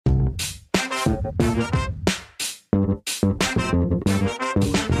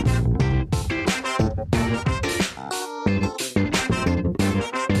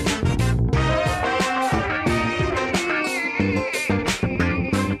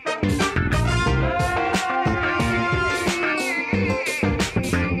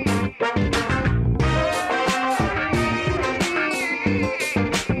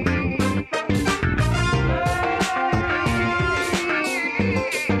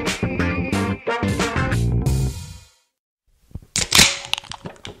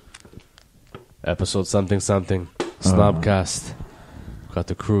Episode something. Snobcast. Got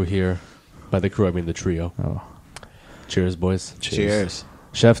the crew here. By the crew, I mean the trio. Oh. Cheers, boys. Cheers.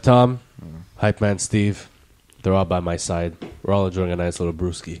 Chef Tom, Hype Man Steve. They're all by my side. We're all enjoying a nice little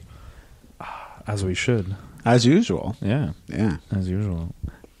brewski. As we should. As usual. Yeah. Yeah. As usual.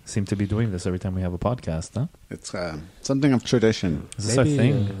 Seem to be doing this every time we have a podcast, huh? It's something of tradition. Is this our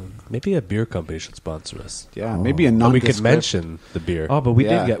thing? Maybe a beer company should sponsor us. Yeah, maybe a non. We could mention the beer. Oh, but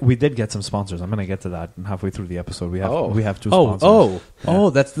we did get some sponsors. I'm gonna get to that halfway through the episode. We have two sponsors.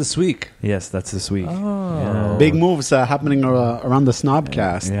 That's this week. Yes, that's this week. Oh. Big moves happening around the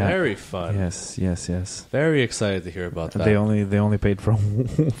Snobcast. Yeah. Very fun. Yes. Very excited to hear about that. They only paid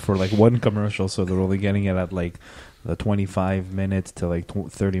for like one commercial, so they're only getting it at like the 25 minutes to like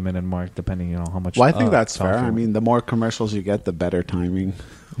 30-minute mark, depending, how much. Well, I think that's fair. I mean, the more commercials you get, the better timing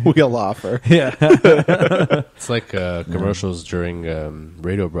we'll offer. Yeah. It's like commercials during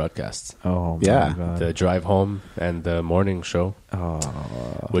radio broadcasts. Oh, my Yeah. God. The drive home and the morning show. Oh,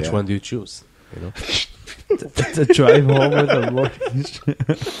 Which yeah. one do you choose? to drive home with the morning.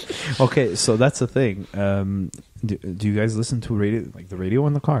 Okay, so that's the thing. Do you guys listen to radio, like the radio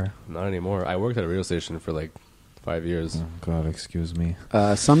in the car? Not anymore. I worked at a radio station for like 5 years. Oh, God, excuse me.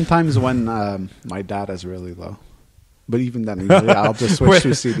 Sometimes when my data is really low. But even then, usually I'll just switch to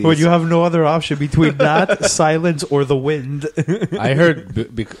CDs. When you have no other option between that, silence, or the wind. I heard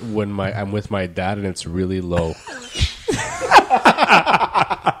when I'm with my dad and it's really low.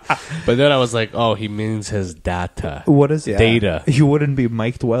 But then I was like, oh, he means his data. What is data? You wouldn't be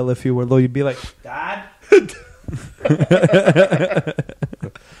mic'd well if you were low. You'd be like, Dad?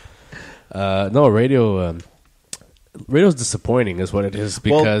 No, radio... radio's disappointing is what it is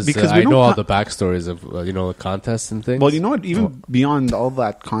because I know all the backstories of the contests and things. Well, you know what? Even beyond all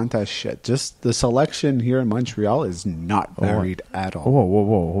that contest shit, just the selection here in Montreal is not varied at all.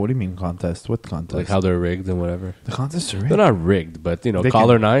 Whoa. What do you mean contest? What contest? Like how they're rigged and whatever. The contests are rigged? They're not rigged, but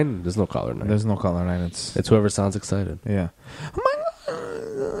caller 9, there's no caller 9. There's no caller 9. It's whoever sounds excited. Yeah. Oh my God,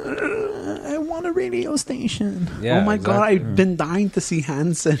 I want a radio station. Yeah, oh my God, I've been dying to see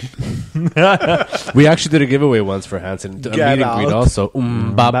Hanson. We actually did a giveaway once for Hanson. A meet and greet also.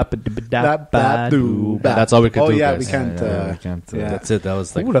 That's all we could do, yeah, guys. we can't. We can't. That's it. That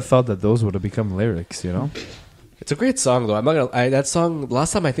was Who like... would have thought that those would have become lyrics, It's a great song, though. I'm not gonna. That song.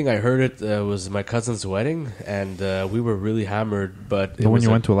 Last time I think I heard it was my cousin's wedding, and we were really hammered. But The one you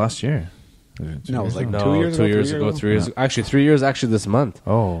went to last year. No, it was like No, 2 years 2 years ago, 3 years. Actually, 3 years. Actually, this month.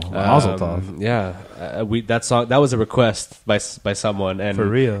 Oh, Mazel Tov. Yeah, that song. That was a request by someone, and For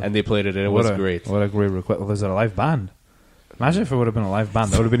real? and they played it, and it was great. What a great request. Well, is it a live band? Imagine if it would have been a live band.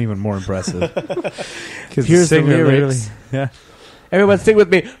 That would have been even more impressive. Here's the lyrics. Yeah. Everyone sing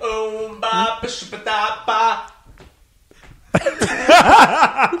with me.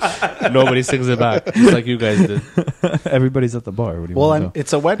 Nobody sings it back, just like you guys did. Everybody's at the bar. What do you want to know?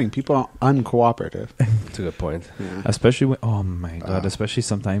 It's a wedding. People are uncooperative. That's a good point. Yeah. Especially when, oh my God, especially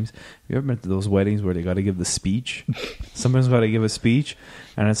sometimes. Have you ever been to those weddings where they got to give the speech? Someone's got to give a speech,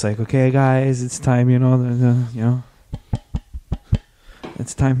 and it's like, okay, guys, it's time,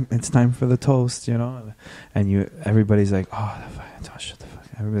 it's time for the toast, and everybody's like, shut the fuck.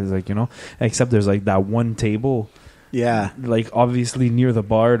 Everybody's like, except there's like that one table. Yeah. Like, obviously, near the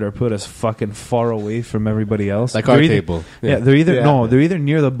bar, they're put as fucking far away from everybody else. Like our table. Yeah, they're either they're either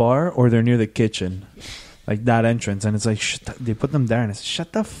near the bar or they're near the kitchen. Like, that entrance. And it's like, they put them there and it's,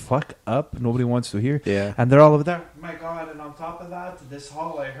 shut the fuck up. Nobody wants to hear. Yeah. And they're all over there. Oh my God. And on top of that, this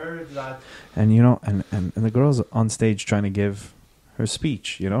hall, I heard that. And, and the girl's on stage trying to give her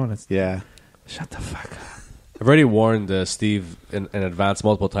speech, and it's, shut the fuck up. I've already warned Steve in advance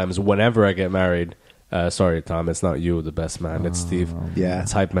multiple times. Whenever I get married, sorry, Tom, it's not you, the best man. It's Steve. Yeah.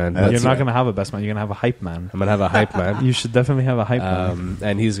 It's Hype Man. You're not going to have a best man. You're going to have a hype man. I'm going to have a Hype Man. You should definitely have a hype man.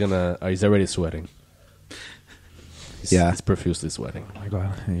 And he's already sweating. He's profusely sweating. Oh my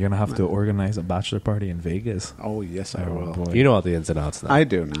god, you're gonna have to organize a bachelor party in Vegas. Oh yes, I will. Boy. You know all the ins and outs now. I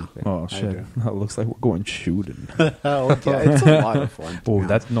do now. Oh shit! It looks like we're going shooting. Oh yeah, it's a lot of fun. Oh,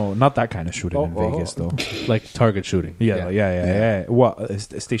 that's not that kind of shooting in Vegas though. Like target shooting. Yeah. What?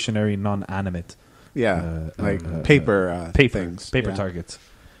 Stationary, non-animate. Yeah, paper things. Paper targets.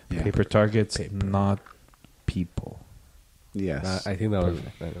 Yeah. Paper targets, not people. Yes, I think that was.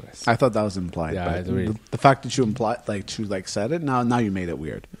 Anyways. I thought that was implied. Yeah, but the fact that you implied, said it. Now you made it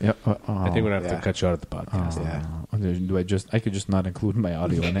weird. Yeah. I think we're gonna have to cut you out of the podcast. Do I could just not include my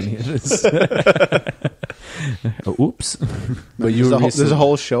audio in any of this? Oops. But there's a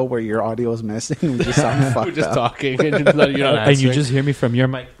whole show where your audio is missing. We just sound fucked We're just up. talking and you're not and you just hear me from your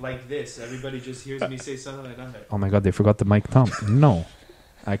mic like this. Everybody just hears me say something like that. Oh my god, they forgot the mic thumb. No,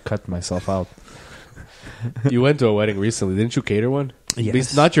 I cut myself out. You went to a wedding recently, didn't you cater one? Yes. At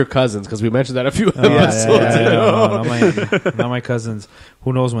least not your cousins, because we mentioned that a few episodes ago. No, not my cousins.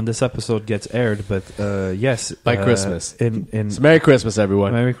 Who knows when this episode gets aired? But yes, by Christmas. It's Merry Christmas,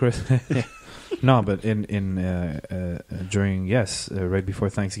 everyone. Merry Christmas. No, but during right before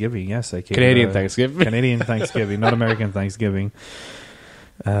Thanksgiving. Yes, I catered Canadian Thanksgiving. Canadian Thanksgiving, not American Thanksgiving.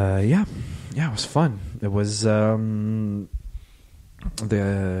 It was fun. It was.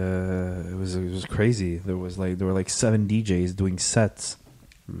 It was crazy. There were like 7 DJs doing sets.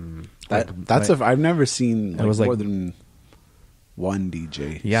 I've never seen it was more than one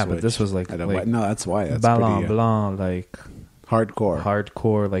DJ. Yeah, but this was like no, that's why that's Ballon pretty, Blanc, like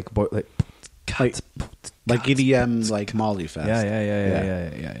hardcore, like EDM, like Molly Fest. Yeah.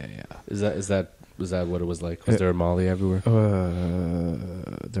 Is that what it was like? Was there a Molly everywhere?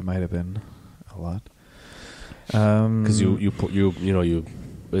 There might have been a lot. Because you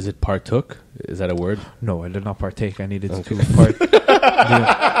is it partook? Is that a word? No, I did not partake. I needed to part.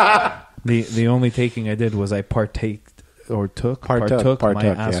 The only taking I did was I partook my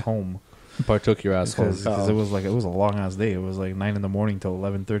ass home. Partook your ass home because it was a long ass day. It was like 9 a.m. till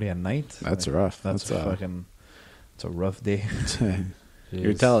 11:30 at night. That's rough. It's a rough day.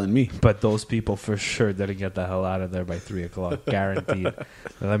 You're telling me. But those people for sure didn't get the hell out of there by 3 o'clock, guaranteed.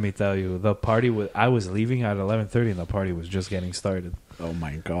 Let me tell you, the party I was leaving at 11:30, and the party was just getting started. Oh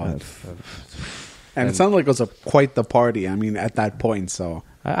my god! And it sounded like it was quite the party. I mean, at that point, so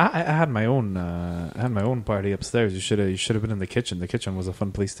I had my own. I had my own party upstairs. You should have been in the kitchen. The kitchen was a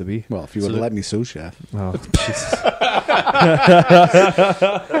fun place to be. Well, if you would have let me sous chef. Oh, Jesus.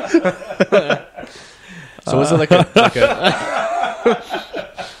 So was it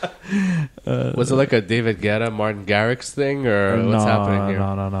was it like a David Guetta, Martin Garrix thing, or what's happening here?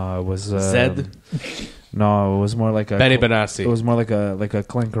 No. It was Zed. No, it was more like a Benny Benassi. It was more like a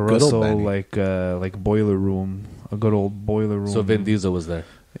Clank Russell, like boiler room, a good old boiler room. So Vin Diesel was there.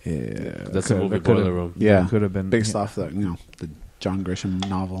 Yeah, that's a movie, Boiler Room. Yeah, could have been based off the John Grisham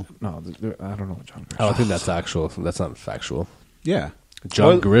novel. No, I don't know John Grisham. I don't think that's actual. That's not factual. Yeah.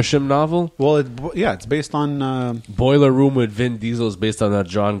 John Grisham novel? Well, it's based on... Boiler Room with Vin Diesel is based on a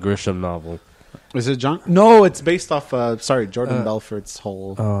John Grisham novel. Is it John? No, it's based off, Jordan Belfort's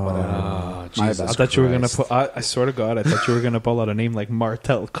whole... my bad. I thought you were going to put... I swear to God, I thought you were going to pull out a name like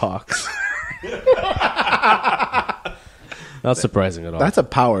Martel Cox. Not surprising at all. That's a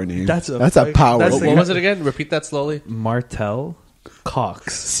power name. That's a power. What was it again? Repeat that slowly. Martel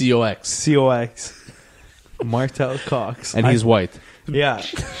Cox. C-O-X. Martel Cox. And he's white. Yeah,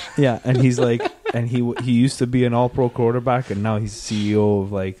 and he's like, and he used to be an all-pro quarterback, and now he's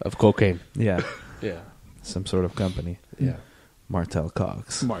CEO of cocaine. Yeah, yeah, some sort of company. Yeah, Martel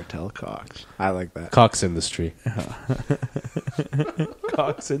Cox. I like that. Cox industry.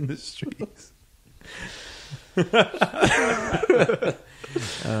 Cox Industries.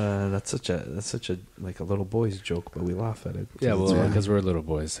 That's such a like a little boy's joke, but we laugh at it. Yeah, well, because we're little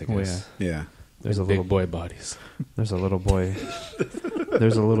boys, I guess. Yeah. There's a little boy bodies. There's a little boy.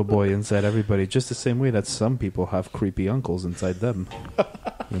 There's a little boy inside everybody, just the same way that some people have creepy uncles inside them.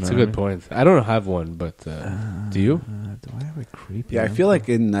 That's a good point. I don't have one, but do you? Do I have a creepy? Yeah, I feel like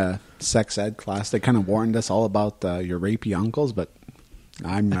in sex ed class they kind of warned us all about your rapey uncles, but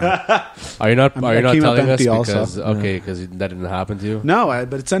I'm. Are you not telling us because because that didn't happen to you? No,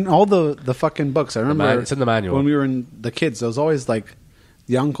 but it's in all the fucking books. I remember it's in the manual. When we were in the kids, there was always like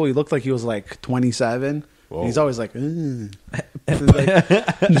the uncle. He looked like he was like 27. He's always like, don't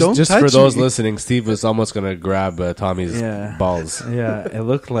just for those listening, Steve was almost gonna grab Tommy's balls. Yeah, it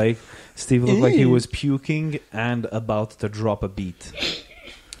looked like Steve looked like he was puking and about to drop a beat.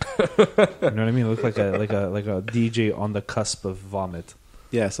 You know what I mean? It looked like a DJ on the cusp of vomit.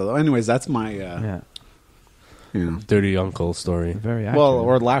 Yeah. So, anyways, that's my dirty uncle story. Very accurate. Well,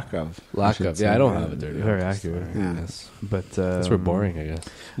 or lack of. Yeah, I don't have a dirty uncle. Very accurate. Yeah. Yes. But That's we're boring, I guess.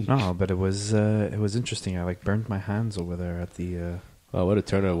 No, but it was interesting. I burnt my hands over there at the. Oh, what a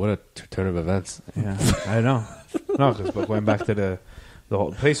turn of events. Yeah, I know. No, but going back to the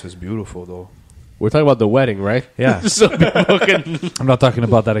whole place was beautiful though. We're talking about the wedding, right? Yeah. So people can... I'm not talking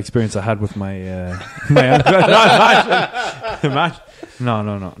about that experience I had with my my uncle. Imagine.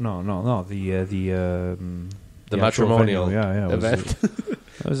 No. The matrimonial event.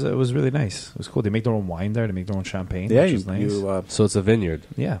 It was really nice. It was cool. They make their own wine there. They make their own champagne, which is nice. So it's a vineyard.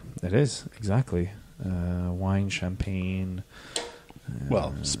 Yeah, it is exactly. Wine, champagne.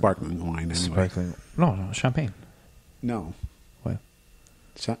 Well, sparkling wine. Anyway. Sparkling. No, champagne. No. What?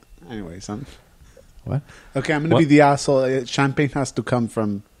 Anyway, son. What? Okay, I'm going to be the asshole. Champagne has to come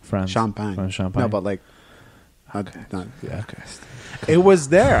from France. Champagne. From Champagne. No, but like... Okay. It was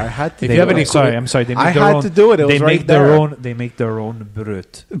there. I had to. I'm sorry. They make I their had own, to do it. It was they right make there. their own. They make their own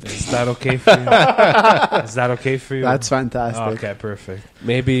brut. Is that okay for you? Is that okay for you? That's fantastic. Okay, perfect.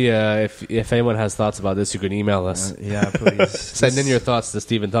 Maybe if anyone has thoughts about this, you can email us. Yeah, please. Send in your thoughts to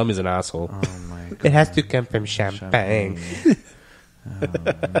Stephen. Tell me he's an asshole. Oh my god. It has to come from Champagne.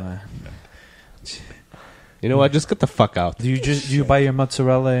 You know what? Just get the fuck out. Do you buy your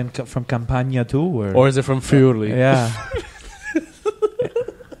mozzarella from Campania too, or is it from Friuli? Yeah.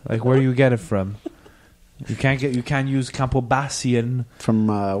 Like where you get it from? You can't use Campobassian from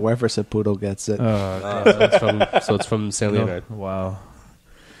wherever Saputo gets it. So it's from Saint Leonard. Wow.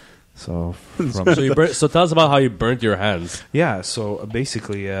 So so tell us about how you burnt your hands. Yeah, so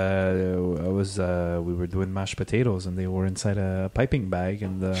basically, we were doing mashed potatoes, and they were inside a piping bag,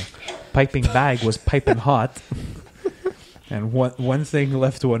 and the piping bag was piping hot. And one thing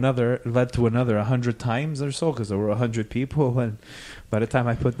led to another 100 times or so, because there were 100 people, and by the time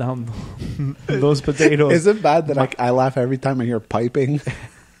I put down those potatoes, is it bad that I laugh every time I hear piping?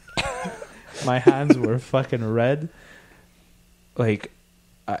 My hands were fucking red, like.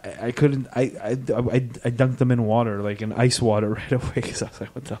 I couldn't. I dunked them in water, like in ice water, right away. Because I was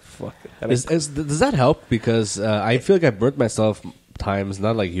like, "What the fuck?" Does that help? Because I feel like I burnt myself times,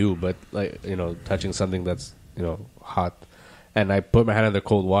 not like you, but like touching something that's hot, and I put my hand in the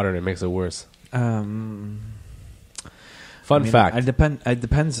cold water, and it makes it worse. Fun fact. It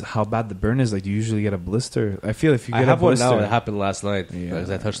depends how bad the burn is. Like, you usually get a blister. I feel if you get I have a blister, one now. It happened last night because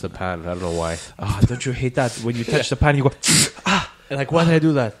I touched the pan. I don't know why. Oh, don't you hate that when you touch the pan? You go ah. And like, why did I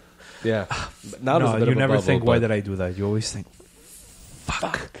do that? Yeah. Now no, you never think, why did I do that? You always think,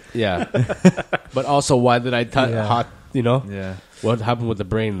 fuck. Yeah. But also, why did I hot, Yeah. What happened with the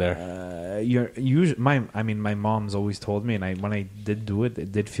brain there? My mom's always told me, and when I did do it,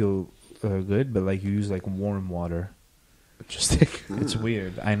 it did feel good, but like you use like warm water. Interesting. It's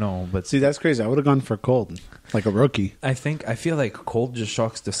weird. I know, but see, that's crazy. I would have gone for cold, like a rookie. I feel like cold just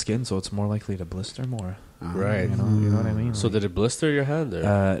shocks the skin, so it's more likely to blister more. Right. You know what I mean? So did it blister your hand? Or?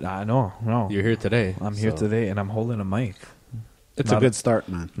 No. You're here today. I'm here today, and I'm holding a mic. It's a good start,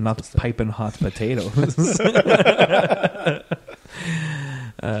 man. Not piping hot potatoes.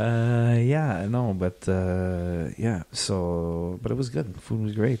 But it was good. Food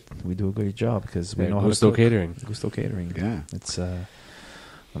was great. We do a great job because we know how to Gusto cook. Catering. Gusto Catering. Yeah. It's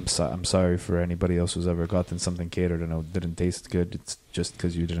I'm sorry for anybody else who's ever gotten something catered and it didn't taste good. It's just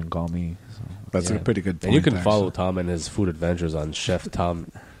because you didn't call me. So. That's a pretty good point. And you can follow Tom and his food adventures on Chef Tom.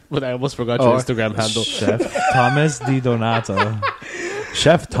 But I almost forgot your Instagram handle. Chef Thomas Di Donato.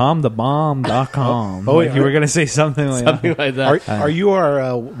 ChefTomTheBomb.com. You were going to say something like that. Are you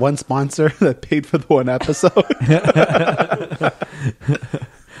our one sponsor that paid for the one episode?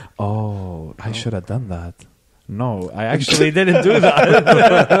 I should have done that. No, I actually didn't do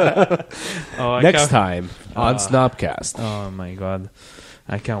that. Next time on Snobcast. Oh my god.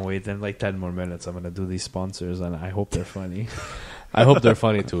 I can't wait. In like 10 more minutes, I'm going to do these sponsors, and I hope they're funny. I hope they're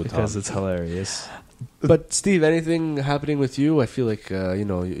funny too, Tom. Because it's hilarious. But Steve, anything happening with you? I feel like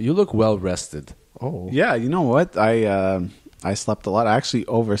you look well rested. Oh yeah, you know what? I slept a lot. I actually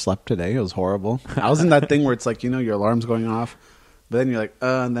overslept today. It was horrible. I was in that thing where it's like your alarm's going off, but then you're like,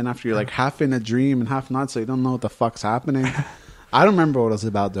 and then after you're like half in a dream and half not, so you don't know what the fuck's happening. I don't remember what it was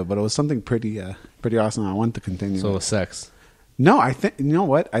about though, but it was something pretty awesome. I want to continue. So sex? No, I think you know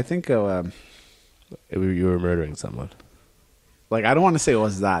what? I think you were murdering someone. Like, I don't want to say it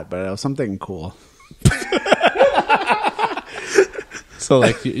was that, but it was something cool. So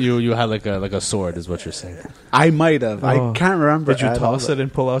like you had like a sword is what you're saying. I might have. I can't remember. Did you toss it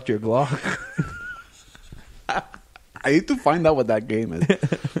and pull out your Glock? I need to find out what that game is.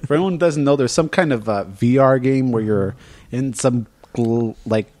 For anyone who doesn't know, there's some kind of VR game where you're in some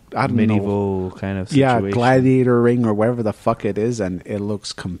like I don't know. medieval kind of situation. Yeah, gladiator ring or whatever the fuck it is, and it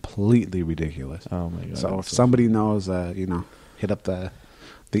looks completely ridiculous. Oh my god! So if somebody knows, hit up the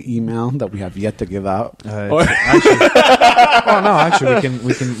email that we have yet to give out. We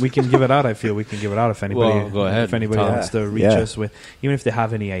can give it out. I feel we can give it out if anybody. Well, go ahead, If anybody Tom. wants to reach us with, even if they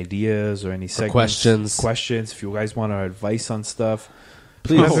have any ideas or any segments, questions. If you guys want our advice on stuff,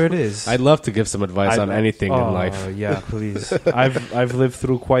 Please. whatever it is. I'd love to give some advice on anything in life. Yeah, please. I've lived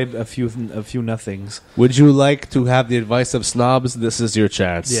through quite a few nothings. Would you like to have the advice of snobs? This is your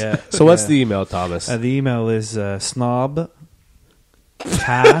chance. Yeah. So what's the email, Thomas? The email is snobcast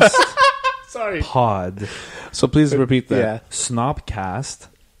Sorry. pod. So please repeat that. Yeah. Snobcast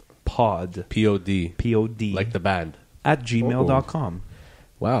pod. P-O-D. P-O-D. Like the band. at gmail.com.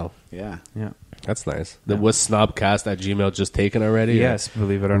 Wow. Yeah. Yeah. That's nice. Was snobcast at Gmail just taken already? Yes,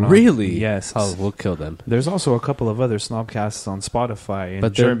 believe it or not. Really? Yes. Oh, we'll kill them. There's also a couple of other snobcasts on Spotify in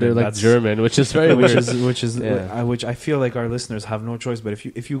But German. they're like That's- German, which is very which weird. is Yeah. which I feel like our listeners have no choice. But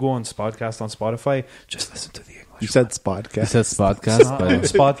if you go on Spodcast on Spotify, just listen to the English. You said It Spodcast. says podcast, but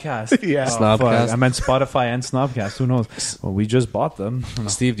Spodcast. Yeah. Snobcast. I meant Spotify and Snobcast. Who knows? Well, we just bought them.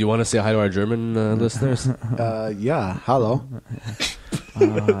 Steve, do you want to say hi to our German listeners? Yeah. Hello.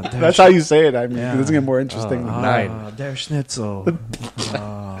 That's That's how you say it. I mean, Yeah. it doesn't get more interesting. than that. 9. Der Schnitzel.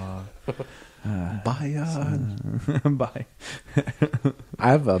 Bayern. Bye. I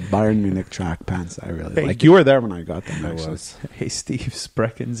have a Bayern Munich track pants I really Hey, like. You were there when I got them. Actually. Hey, Steve,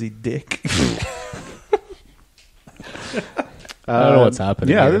 sprechen Sie dick. I don't know what's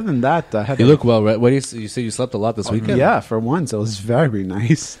happening Yeah, here. other than that, I had You look well. What do you say? You slept a lot this weekend? Yeah, for once, it was very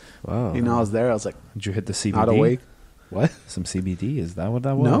nice. Wow. I was there. I was like, Did you hit the CBD? not awake. What? Some CBD? Is that what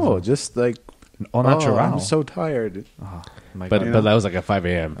that was? No, just like, Au natural. I'm so tired. Oh, my But God. but that was like at 5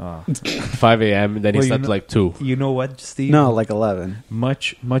 a.m. Oh. 5 a.m. And then Well, he you slept know- like 2. You know what, Steve? No, like 11.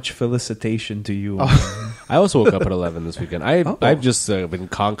 Much felicitation to you. I also woke up at 11 this weekend. Oh. I've just been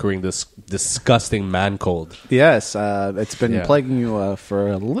conquering this disgusting man cold Yes, it's been Yeah. plaguing you for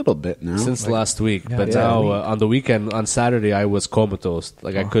a little bit now. since last week. Yeah, But yeah. now on the weekend, on Saturday, I was comatose.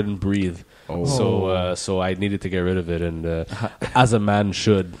 Like I couldn't breathe. So I needed to get rid of it. And as a man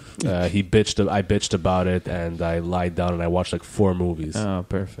should, I bitched about it, and I lied down and I watched like 4 movies. Oh,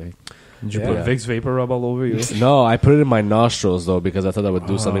 perfect. Did you Yeah. put Vicks Vapor Rub all over you? No, I put it in my nostrils though because I thought that would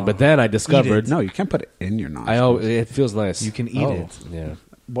do something. But then I discovered No, you can't put it in your nostrils. it feels nice. You can eat Oh. it. Yeah,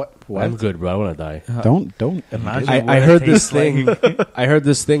 What? I'm good, bro. I want to die. Don't. Imagine I what it heard this tastes like. thing. I heard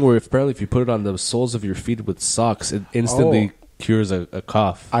this thing where apparently if you put it on the soles of your feet with socks, it instantly cures a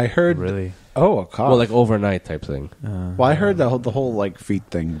cough. I heard. Really? Oh, a cough. Well, like overnight type thing. Well, I heard the whole like feet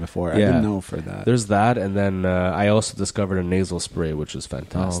thing before. I Yeah. didn't know for that. There's that, and then I also discovered a nasal spray, which is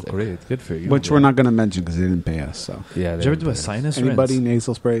fantastic. Oh, great. Good for you. Which we're not going to mention because they didn't pay us. So, Yeah. Did you ever they- do a sinus anybody rinse?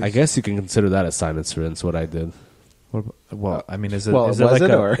 nasal sprays? I guess you can consider that a sinus rinse. What I did. Well, I mean, is it, Well, is it was like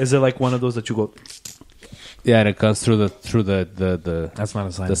it, or- is it like one of those that you go? Yeah, and it comes through the That's not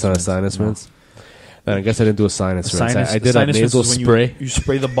a sinus. That's not a rinse. sinus No. rinse. Then I guess I didn't do a sinus rinse. I did a sinus rinse nasal is when spray. You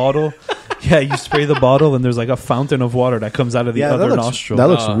spray the bottle. Yeah, you spray the bottle, and there's like a fountain of water that comes out of the yeah, other that looks, nostril. That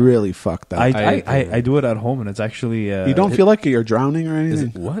looks really fucked up. I do it at home, and it's actually you don't feel like you're drowning or Is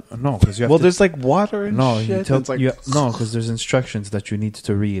anything? it what? no, because you have Well, to, there's like water and no, shit. you tell, it's like, no, because there's instructions that you need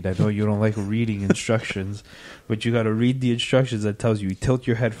to read. I know you don't like reading instructions, but you got to read the instructions that tells you tilt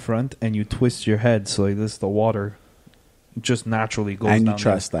your head front and you twist your head so like this the water just naturally goes and down you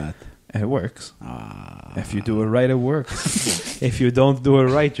trust that. there. It works. If you do it right, it works. If you don't do it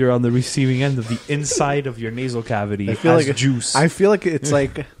right, you're on the receiving end of the inside of your nasal cavity. I feel as like juice. I feel like it's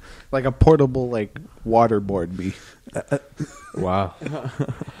like a portable like waterboard me. Wow.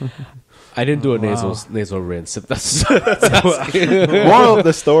 I didn't do a nasal rinse. If that's Moral of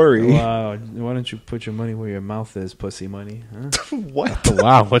the story. Wow. Why don't you put your money where your mouth is, pussy money? Huh? What?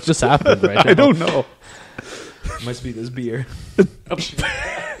 wow, what just happened right now? I don't know. Must be this beer.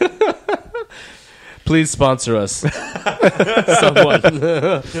 Please sponsor us. Someone.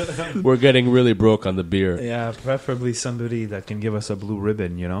 We're getting really broke on the beer. Yeah, preferably somebody that can give us a blue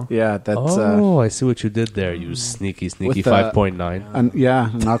ribbon, you know? Yeah, that's I see what you did there, you sneaky With the- 5.9.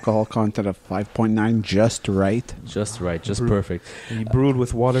 an alcohol content of 5.9, just right. Just right, just perfect. He brewed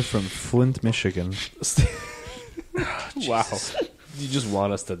with water from Flint, Michigan. Wow. You just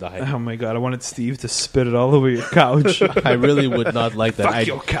want us to die. Oh my god, I wanted Steve to spit it all over your couch. I really would not like that. Fuck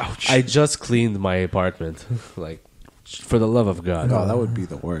your couch. I just cleaned my apartment. Like, for the love of God. Oh, that would be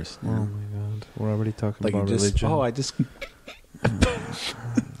the worst. Oh my god. We're already talking Like you about just, religion. I just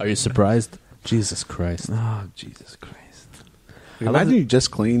Are you surprised? Jesus Christ. Oh, Jesus Christ. Imagine you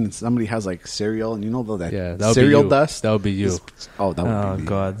just clean and somebody has like cereal and you know that would cereal be you. dust. That would be you. Oh, that would be me.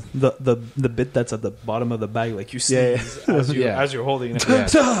 God, the bit that's at the bottom of the bag, like you see as you're holding it,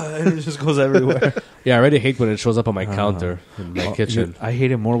 and it just goes everywhere. Yeah, I already hate when it shows up on my counter in my kitchen. I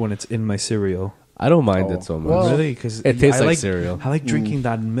hate it more when it's in my cereal. I don't mind it so much. Well, Really, because it tastes like cereal. I like drinking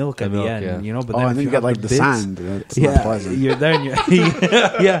that milk at the end, yeah. you know. But Oh, then and then you get like the bits, sand. It's not pleasant. you're there,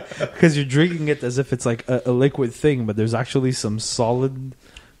 and because you're drinking it as if it's like a liquid thing, but there's actually some solid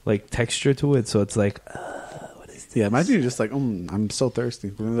like texture to it. So it's like, what is this? Yeah, imagine you're just like, I'm so thirsty.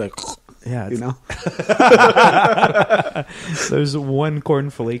 And you're like, Yeah, you know. There's one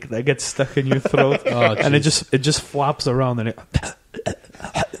cornflake that gets stuck in your throat, and it just flops around, and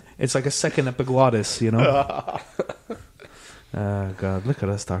it's like a second epiglottis, you know. God, look at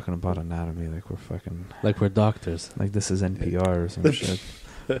us talking about anatomy like we're doctors, like this is NPR or some shit.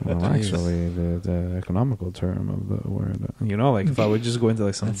 Well, actually, the economical term of the word, you know, like if I would just go into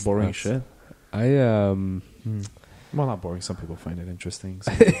like some boring shit. Well, not boring. Some people find it interesting.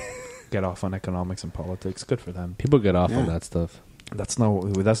 Some people get off on economics and politics. Good for them. People get off on that stuff. That's not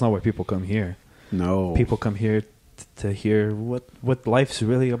why people come here. No, people come here to hear what life's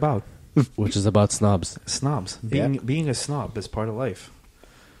really about, which is about snobs. Snobs. Being a snob is part of life.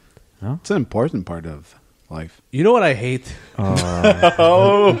 No? It's an important part of life. You know what I hate? Tell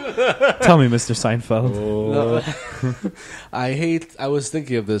me, Mr. Seinfeld. No. I was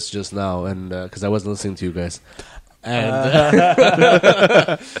thinking of this just now, and because I wasn't listening to you guys.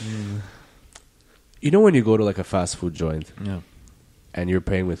 And you know when you go to like a fast food joint, and you're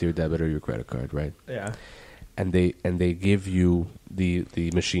paying with your debit or your credit card, right? Yeah. And they give you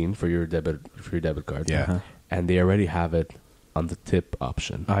the machine for your debit card. Yeah. Uh-huh. And they already have it on the tip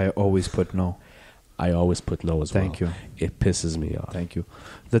option. I always put no. I always put no as well. Thank you. It pisses me off. Thank you.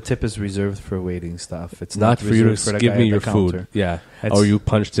 The tip is reserved for waiting staff. It's not for you to give me your counter. food. Yeah. Or you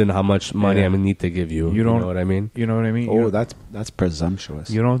punched in how much money I need to give you. You know what I mean? You know what I mean? Oh, that's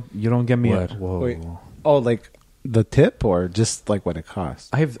presumptuous. You don't get me what? Whoa. Wait. Oh, like the tip or just like what it costs?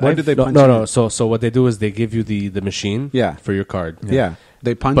 Where did they punch No. in? So what they do is they give you the machine for your card. Yeah.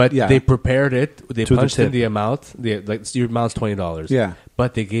 They punch, but they prepared it. They to punched the in the amount. Like your amount's $20. Yeah,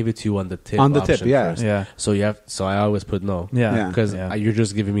 but they gave it to you on the tip. First. Yeah. So I always put no. Yeah, because you're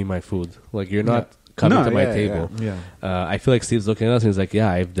just giving me my food. Like you're not coming to my table. Yeah. I feel like Steve's looking at us and he's like,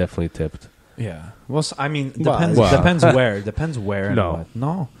 "Yeah, I've definitely tipped." Yeah. Well, I mean, depends where. Depends where. And No. what.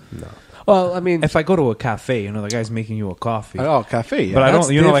 No. Well, I mean, if I go to a cafe, the guy's making you a coffee. Oh, cafe. Yeah. But I don't,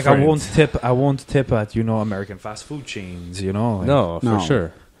 different. like I won't tip at American fast food chains. Like, no, for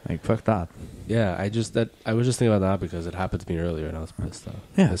sure. Like fuck that. Yeah, I was just thinking about that because it happened to me earlier and I was pissed off.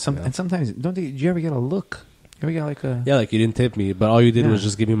 Yeah, and sometimes do you ever get a look? You ever get like a like you didn't tip me, but all you did was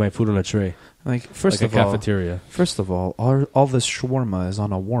just give me my food on a tray. Like first like of a all, cafeteria. First of all this shawarma is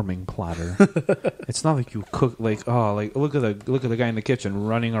on a warming platter. It's not like you cook look at the guy in the kitchen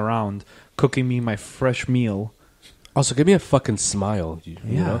running around cooking me my fresh meal. Also, give me a fucking smile. You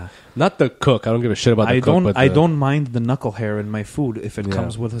know? Not the cook. I don't give a shit about the cook. I don't mind the knuckle hair in my food if it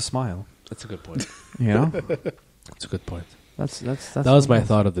comes with a smile. That's a good point. That's a good point. That was my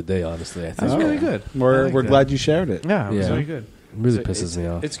thought of the day. Honestly, I think that's really good. We're glad you shared it. Yeah, it was very good. It really pisses me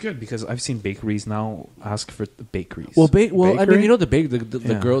off. It's good because I've seen bakeries now ask for bakeries. Well, I mean,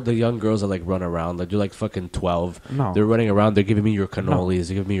 the the young girls that like run around, like they're like fucking 12. No, they're running around. They're giving me your cannolis.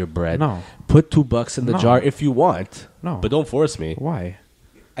 They're giving me your bread. No, put $2 in the jar if you want. No, but don't force me. Why?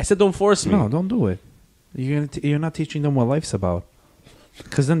 I said don't force me. No, don't do it. You're not teaching them what life's about.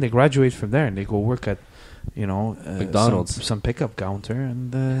 Because then they graduate from there and they go work at, McDonald's, some pickup counter,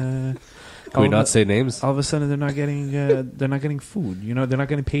 and can we not say names? All of a sudden, they're not getting food. They're not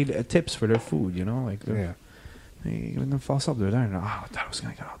getting paid tips for their food. They're gonna false up. They're there. I thought I was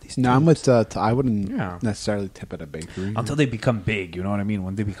gonna get all these. No, I'm with. I wouldn't necessarily tip at a bakery until they become big. You know what I mean?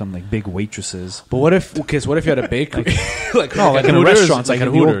 When they become like big waitresses. But what if you had a bakery, like in a restaurant, like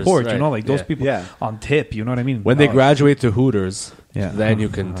in the old port, right. those people on tip. You know what I mean? When they graduate to Hooters, then you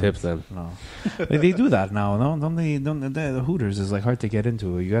can tip them. No, they do that now. No, don't they? The Hooters is like hard to get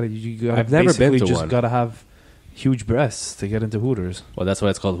into. You gotta. I've never been to just one. Gotta have huge breasts to get into Hooters. Well, that's why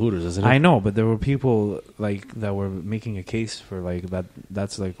it's called Hooters, isn't it? I know, but there were people like that were making a case for like that.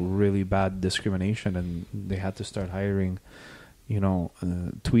 That's like really bad discrimination, and they had to start hiring,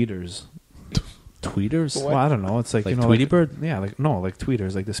 tweeters. Tweeters? Well, I don't know. It's like Tweety Bird. Yeah, like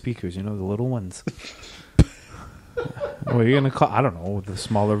tweeters, like the speakers. The little ones. What are you gonna call? I don't know. The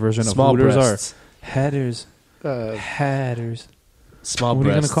smaller version of Hooters breasts. Are headers. Headers. Small what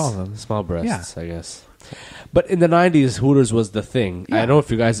breasts. What are you gonna call them? Small breasts, I guess. But in the 90s, Hooters was the thing. I don't know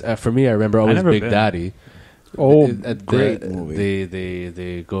if you guys... for me, I remember always Big Daddy. Great movie.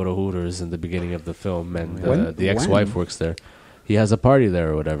 They go to Hooters in the beginning of the film, and When? the ex-wife works there. He has a party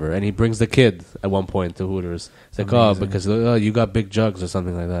there or whatever, and he brings the kid at one point to Hooters. It's like, because you got big jugs or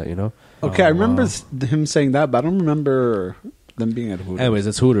something like that, you know? Okay, I remember him saying that, but I don't remember them being at Hooters. Anyways,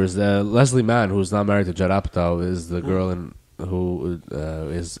 it's Hooters. Leslie Mann, who's not married to Judd Apatow, is the girl who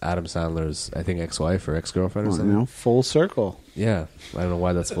is Adam Sandler's, I think, ex-wife or ex-girlfriend or something. Full circle. Yeah, I don't know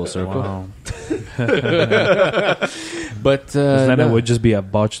why that's full circle. Wow. But then it would just be a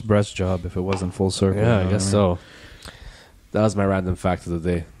botched breast job if it wasn't full circle. Yeah, I guess so. That was my random fact of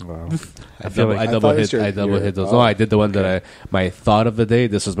the day. Wow. I double hit those. No, I did the one that my thought of the day.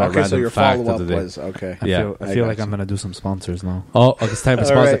 This was my random fact of the day. Was, okay. I feel like I'm going to do some sponsors now. Oh, it's time for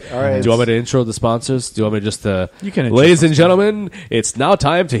sponsors. All right. Do you want me to intro the sponsors? Do you want me just to... You can. Ladies and gentlemen, it's now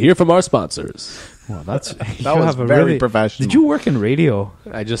time to hear from our sponsors. Well, that was very professional. Did you work in radio?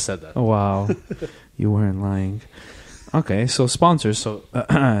 I just said that. Oh, wow. You weren't lying. Okay, so sponsors. So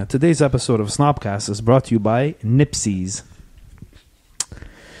today's episode of Snobcast is brought to you by Nipsey's.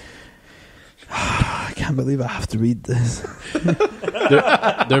 I can't believe I have to read this.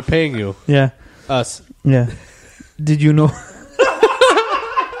 They're paying you. Yeah. Us. Yeah. Did you know?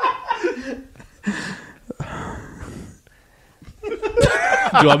 Do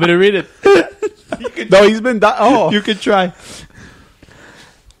you want me to read it? No, he's been... You could try.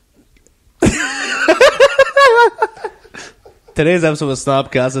 Today's episode of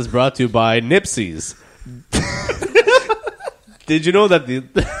Snobcast is brought to you by Nipsey's. Did you know that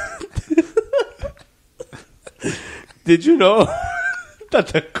Did you know that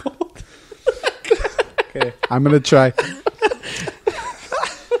the cold... Okay, I'm going to try.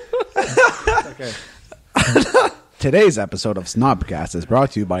 Okay. Today's episode of Snobcast is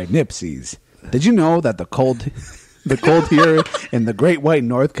brought to you by Nipsey's. Did you know that the cold here in the Great White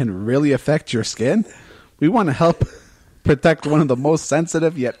North can really affect your skin? We want to help protect one of the most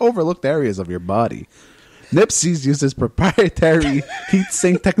sensitive yet overlooked areas of your body. Nipsey's uses proprietary heat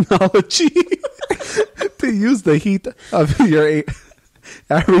sink technology to use the heat of your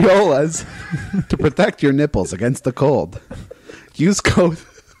areolas to protect your nipples against the cold. Use code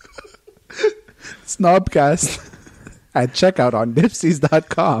SNOBCAST at checkout on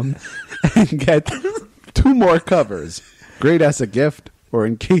Nipseys.com and get 2 more covers. Great as a gift or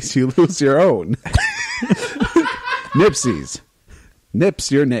in case you lose your own. Nipsey's.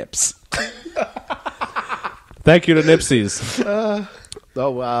 Nips your nips. Thank you to Nipsey's.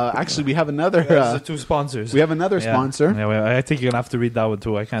 Actually, we have another. The 2 sponsors. We have another sponsor. Yeah, I think you're gonna have to read that one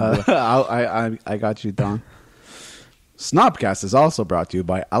too. I can't do it. I got you, Don. Snobcast is also brought to you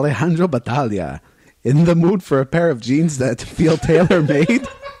by Alejandro Battaglia. In the mood for a pair of jeans that feel tailor-made?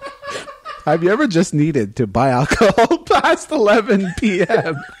 Have you ever just needed to buy alcohol past 11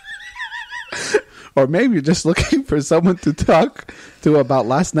 p.m.? Or maybe you're just looking for someone to talk to about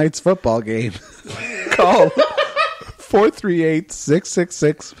last night's football game. Call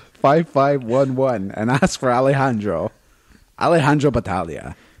 438-666-5511 and ask for Alejandro. Alejandro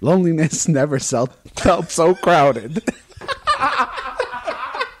Battaglia. Loneliness never felt so crowded.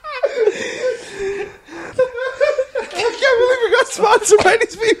 I can't believe we got sponsored by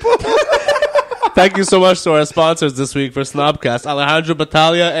these people. Thank you so much to our sponsors this week for Snobcast, Alejandro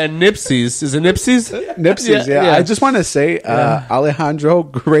Battaglia and Nipsey's. Is it Nipsey's? Nipsey's, yeah. I just want to say, Alejandro,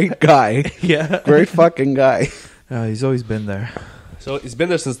 great guy. Yeah. Great fucking guy. He's always been there. So he's been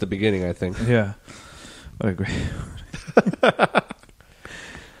there since the beginning, I think. Yeah. What a great...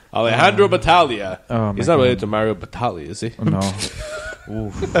 Alejandro Battaglia. He's not God. related to Mario Batali, is he? No.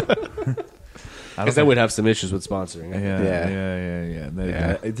 Oof. I guess I would have some issues with sponsoring.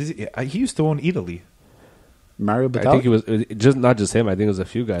 Yeah. He used to own Italy. Mario I Battaglia? think it was just not just him. I think it was a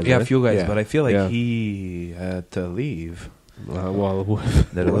few guys. Yeah, right? a few guys, Yeah. but I feel like Yeah. he had to leave. Well,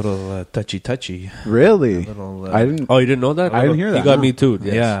 They're a little touchy. Really? Little, I didn't. oh, you didn't know that? I didn't hear He that, got huh? me too.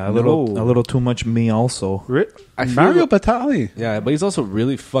 Yes. Yeah, a little too much me also. I feel Mario Battaglia. Yeah, but he's also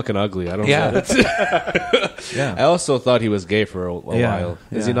really fucking ugly. I don't Yeah. know. Yeah. I also thought he was gay for a while.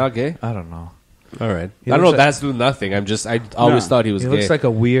 Is he Yeah. not gay? I don't know. All right. He I don't know looks if that's doing nothing. I always thought he was He gay. looks like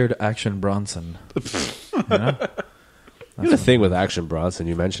a weird Action Bronson. You know? You have a thing with Action Bronson.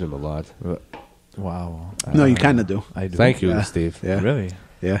 You mention him a lot. Wow. No, you kind of do. I do. Thank you, Yeah. Steve. Yeah. Really?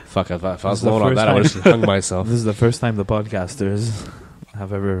 Yeah. Fuck, if I This was is the alone on first that, I would have time- hung myself. This is the first time the podcasters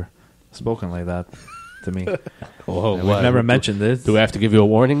have ever spoken like that to me. Oh, And we've never mentioned it. Do I have to give you a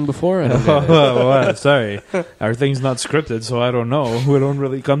warning before? I don't get it. Well, sorry. Our thing's not scripted, so I don't know. We don't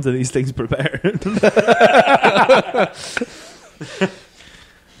really come to these things prepared.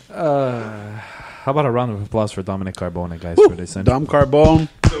 How about a round of applause for Dominic Carbone, guys, for this? Dom Carbone.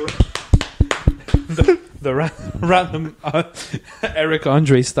 The random Eric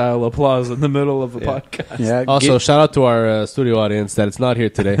Andre style applause in the middle of a podcast. Yeah. Also, shout out to our studio audience that it's not here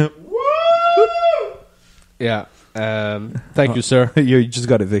today. Yeah. Thank you, sir. You just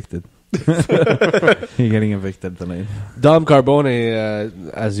got evicted. You're getting evicted tonight. Dom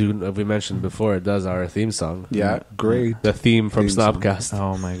Carbone, as we mentioned before, does our theme song. Yeah, great. The theme from Theme song. Snobcast.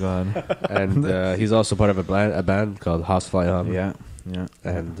 Oh my god. And he's also part of a band called Housefly Hum. Yeah.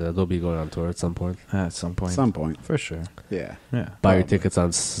 And they'll be going on tour at some point. At some point. Some point. For sure. Yeah. Yeah. Buy your tickets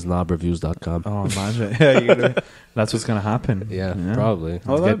on snobreviews.com. Oh, imagine. Yeah, that's what's going to happen. Yeah, probably.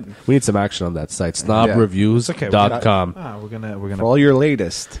 Oh, We need some action on that site. Snobreviews.com. We're gonna For all your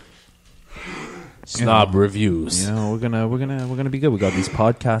latest. Snob reviews. You know, we're gonna be good. We got these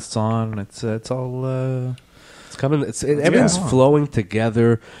podcasts on. It's all It's coming. Everything's flowing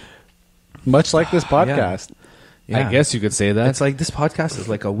together. Much like this podcast. yeah. I guess you could say that. It's like this podcast is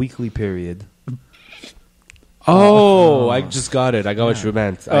like a weekly period. Oh, I just got it. I got what you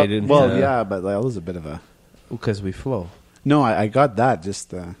meant. I didn't. Well, yeah, but that was a bit of a... Because we flow. No, I got that.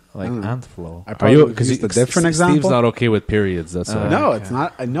 Just Like ant flow. I Are probably you? used a different example. Steve's not okay with periods. That's why. No, it's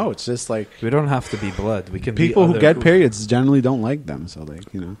not. I know. It's just like We don't have to be blood. We can people be who other get food. periods generally don't like them. So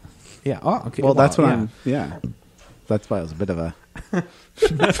like, you know. Yeah. Oh, okay. Well, that's what yeah. I'm. Yeah. That's why it was a bit of a...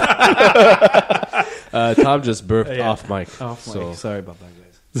 Tom just burped off mic. Off mic. So, Sorry about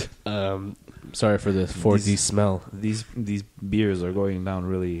that, guys. sorry for the 4D smell. These beers are going down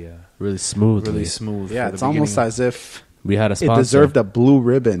really Smooth. really smooth. Yeah, for the it's almost beginning. as if We had a it sponsor. deserved a blue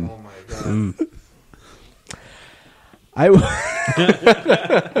ribbon. Oh my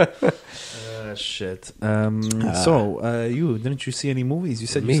god. Shit. You didn't you see any movies? You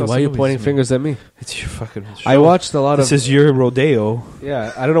said Me? you saw Why some are you movies. pointing fingers at me? It's your fucking. I show. watched a lot This of. is your rodeo.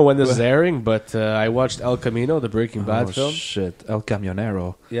 Yeah, I don't know when this is airing, but I watched El Camino, the Breaking Bad film. Shit, El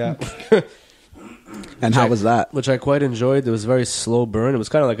Camionero. Yeah, And how was that? which I quite enjoyed. It was a very slow burn. It was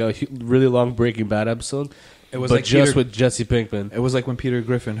kind of like a really long Breaking Bad episode. It was but like just Peter, with Jesse Pinkman. It was like when Peter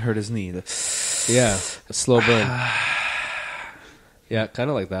Griffin hurt his knee. Yeah, a slow burn. Yeah, kind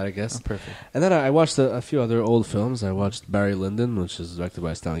of like that, I guess. Perfect. And then I watched a few other old films. I watched Barry Lyndon, which is directed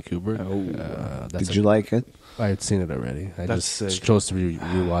by Stanley Kubrick. Did you like it? I had seen it already. I That's just sick. chose to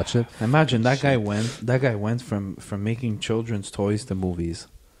rewatch it. Imagine that guy went from making children's toys to movies.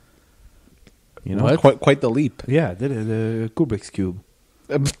 You know, What? Quite the leap. Yeah, did it? Kubrick's cube.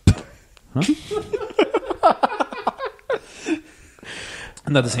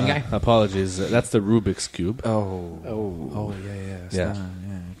 Not the same guy. Apologies. That's the Rubik's Cube. Oh, yeah. Yeah.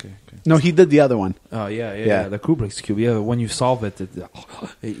 Okay. No, he did the other one. Oh, yeah. Yeah. The Kubrick's cube. Yeah, when you solve it,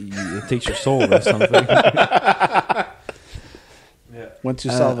 it takes your soul or something. Once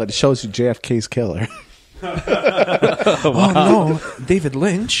you solve it, it shows you JFK's killer. Oh no, David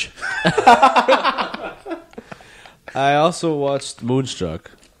Lynch. I also watched Moonstruck,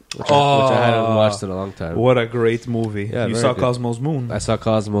 which I hadn't watched in a long time. What a great movie! Yeah, you very saw good. Cosmo's Moon. I saw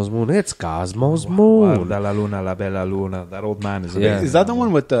Cosmo's Moon. It's Cosmo's Moon. La luna, la bella luna. That old man is Yeah. amazing. Is that the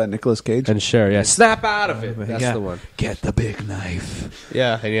one with Nicolas Cage? And Cher, yeah. Snap out of it. That's Yeah. the one. Get the big knife.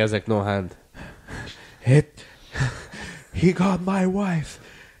 Yeah, and he has like no hand. He got my wife,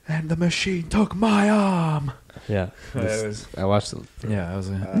 and the machine took my arm. Yeah. I watched it. Yeah, I was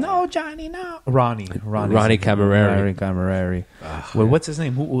no Johnny, no Ronnie Camilleri. Well, what's his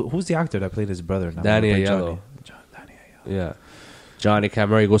name? Who's the actor that played his brother? Now? Danny Played Aiello. Danny Aiello. Yeah. Johnny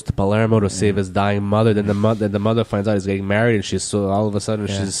Camilleri goes to Palermo to save his dying mother. Then the mother finds out he's getting married, and all of a sudden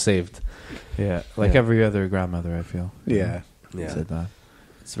she's saved. Yeah, like Yeah. every other grandmother, I feel. Yeah. Yeah. Said that.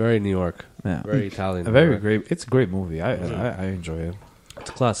 It's very New York. Yeah, Very Italian. a very New York. great. It's a great movie. I enjoy it. It's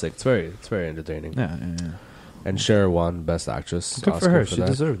classic. It's very entertaining. Yeah. And Cher won Best Actress. Good Oscar for her. She that.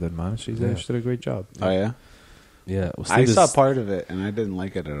 deserved it, man. She did a great job. Oh yeah. Yeah. Well, I Steve saw is- part of it and I didn't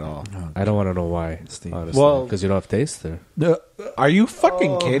like it at all. I don't want to know why. Steve. Honestly, Well- because you don't have taste there. Are you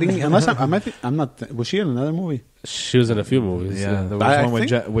fucking kidding me? Unless I'm not. Was she in another movie? She was in a few movies. Yeah, there was I one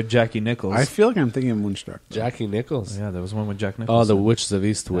think- with Jackie Nichols. I feel like I'm thinking of Moonstruck. Jackie Nichols. Yeah, there was one with Jack Oh, Nichols. The Witches of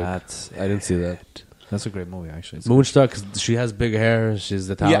Eastwick. That's I didn't see that. That's a great movie, actually. It's Moonstruck. She has big hair. She's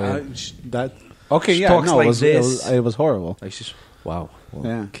Italian. Yeah, that. Okay, She yeah, talks no, like it was, this. it was horrible. like she's Wow.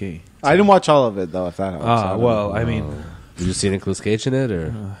 Yeah, okay. I didn't watch all of it though. If that helps. I don't Well, know. I mean, Did you see Nicolas Cage in it,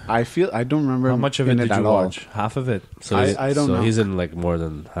 or I don't remember how much of it in did at you all. watch? Half of it. so? I don't so know. he's in like more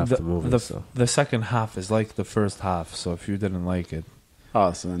than half the movie. so The second half is like the first half. So if you didn't like it,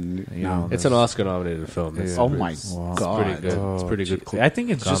 Oh, so then, You know, It's an Oscar-nominated film. It's Oh my Wow. god! pretty good. It's pretty good. I think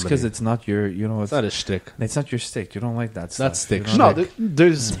it's just because comedy. it's not your, It's not a shtick. it's not your stick. You don't like that. It's not stuff. stick You don't No, like-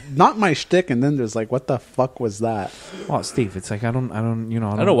 there's not my shtick, and then there's like, what the fuck was that? Well, Steve, it's like I don't, you know,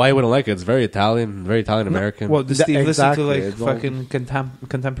 I don't know why you wouldn't like it. It's very Italian, very Italian American. Well, does Th- Steve exactly. listen to It's like all- fucking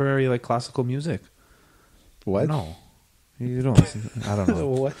contemporary like classical music? What? No, you don't. Listen. I don't know.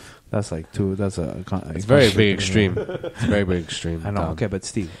 What? That's like two. That's a. it's very big extreme. It's very big extreme. I know. Tom. Okay, but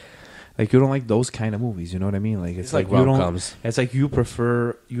Steve, like you don't like those kind of movies. You know what I mean? Like It's like you don't- rom-coms. It's like you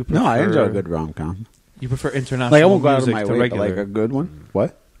prefer. No, I enjoy a good rom com. You prefer international. Like I won't go out of music my to way, regular. but like a good one.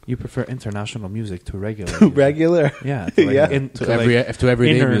 What? You prefer international music to regular. music. Regular. Yeah. To like, Yeah. To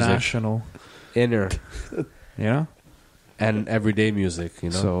everyday music, international. inner You know. and everyday music. You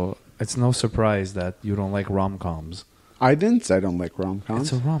know, So it's no surprise that you don't like rom coms. I didn't say I don't like rom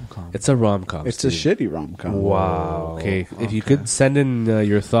coms. It's a rom com. it's a rom-com. It's a Steve. shitty rom com. Wow. Okay, if you could send in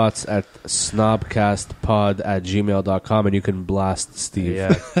your thoughts at snobcastpod@gmail.com and you can blast Steve.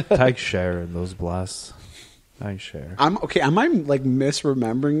 Yeah, tag share in those blasts. Tag share. I'm okay. Am I like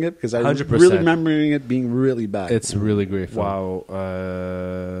misremembering it? Because I 100%. really remembering it being really bad. It's a really great film. Wow.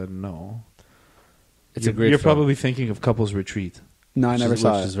 No. It's a great You're film. probably thinking of Couples Retreat. No, I never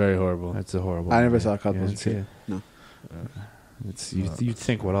saw Which it. is very horrible. That's a horrible. I never movie. saw Couples You didn't see Retreat. it? No. It's you'd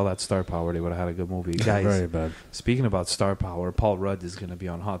think with all that star power they would have had a good movie. Guys, Very bad. speaking about star power, Paul Rudd is going to be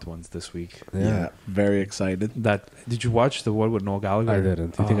on Hot Ones this week. Yeah. Very excited. That did you watch the one with Noel Gallagher? I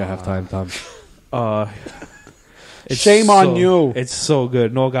didn't. Do you think I have time, Tom? It's Shame on you. It's so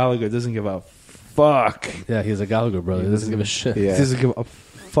good. Noel Gallagher doesn't give a fuck. Yeah, he's a Gallagher brother. He doesn't give a shit. Yeah. He doesn't give a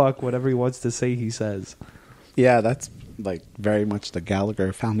fuck. Whatever he wants to say, he says. Yeah, that's like very much the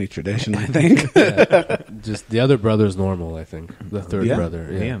Gallagher family tradition, I think. Just the other brother's normal, I think. The third Yeah. brother.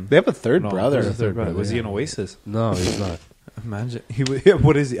 Yeah. Liam. They have a third No, brother. who's the third brother? Was he yeah. in Oasis? No, he's not. Imagine he.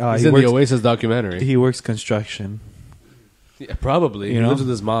 What is he? He's he in works, the Oasis documentary. He works construction. Yeah, probably. You He know? lives with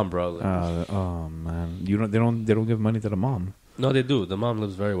his mom, bro. Oh man, you don't. They don't give money to the mom. No, they do. The mom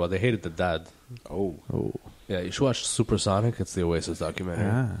lives very well. They hated the dad. Oh. Yeah, you should watch Supersonic. It's the Oasis documentary.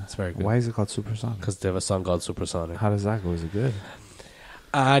 Yeah, It's very good. Why is it called Supersonic? Because they have a song called Supersonic. How does that go? Is it good?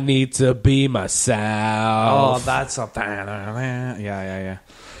 I need to be myself. that's a yeah.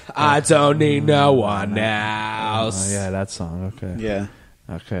 I don't need no one else. Oh, yeah, that song. Okay, Yeah.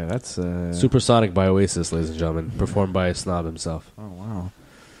 okay, that's Supersonic by Oasis, ladies and gentlemen, performed by a snob himself. Oh wow.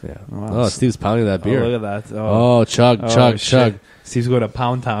 Yeah. Wow. Oh, Steve's pounding that beer. Oh, look at that. Oh, chug, chug, shit. chug. Steve's going to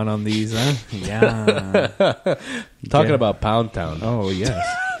Pound Town on these, huh? Yeah. Talking Yeah. about Pound Town. Oh yes.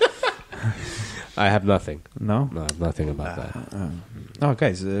 I have nothing. No. No, I have nothing about that. Oh,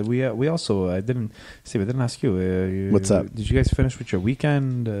 guys, we also I didn't Steve. I didn't ask you. What's up? Did you guys finish with your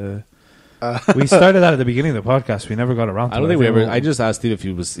weekend? We started that at the beginning of the podcast. We never got around to it. I don't think we ever. I just asked Steve if he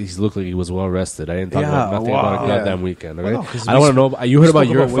looked like he was well rested. I didn't talk Yeah, about nothing wow. about a goddamn Yeah. weekend. All Well, right. no, 'cause I don't we want to know. You heard we about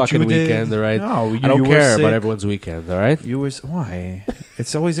spoke your about what fucking you did. weekend, all right? No, I don't you were care about sick. everyone's weekend. All right. You were why?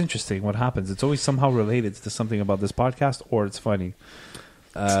 It's always interesting what happens. It's always somehow related to something about this podcast, or it's funny.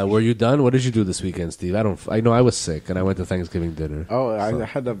 Were you done? What did you do this weekend, Steve? I know I was sick and I went to Thanksgiving dinner. Oh, I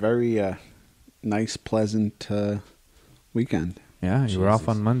had a very nice, pleasant weekend. Yeah, you were off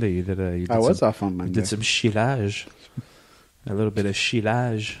on Monday. You did You did I was some, off on You Monday. did some chillage, a little bit of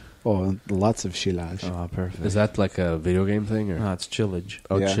chillage. Oh, lots of chillage. Oh, perfect. Is that like a video game thing or? No, it's chillage.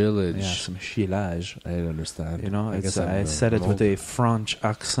 Oh, Yeah. chillage. Yeah, some chillage. I didn't understand. You know, I it's, guess I said it with a French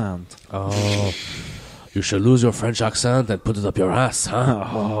accent. Oh, you should lose your French accent and put it up your ass, huh?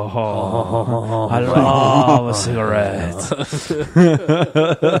 I love a cigarette.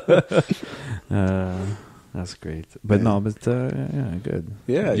 That's great. But Yeah. no, but yeah, good.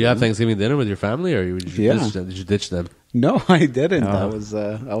 Yeah. Did you have Thanksgiving dinner with your family, or did you Yeah. ditch them? Did you ditch them? No, I didn't. Oh.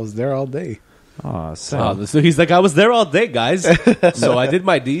 I was there all day. Oh, so Oh, so he's like, I was there all day, guys. So I did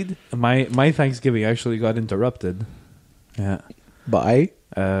my deed. my Thanksgiving actually got interrupted. Yeah. Bye.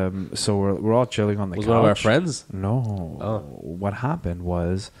 So we're all chilling on the Was couch. one of our friends? No. Oh. What happened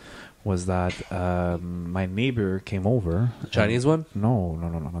was that my neighbor came over. Chinese one? No,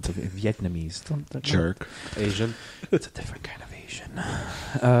 not the Vietnamese. Don't- Jerk. Asian? It's a different kind of Asian.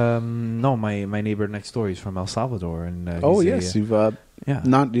 No, my neighbor next door, he's from El Salvador, and Oh he's yes, you've yeah,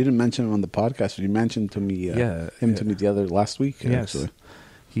 you didn't mention him on the podcast, but you mentioned to me him to me the other last week. yes. Actually.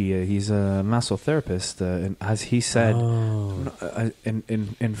 He's a massotherapist, and as he said, Oh.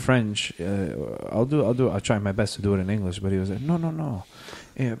 in French, I'll try my best to do it in English, but he was like, no.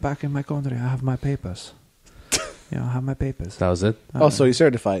 Yeah, back in my country, I have my papers. I have my papers. That was it? Oh, so he's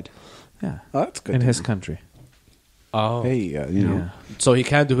certified. Yeah, Oh, that's good. in his country. Oh, hey, you know. so he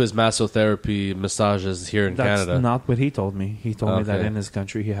can't do his massotherapy massages here in That's Canada. not what he told me. He told me that Okay. in his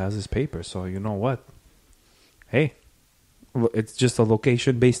country he has his paper. So you know what? Hey, it's just a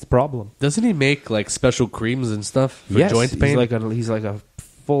location-based problem. Doesn't he make like special creams and stuff for Yes, joint pain? he's like a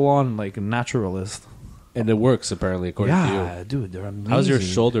full-on like naturalist. And it works apparently, according to you. Yeah, dude, they're amazing. How's your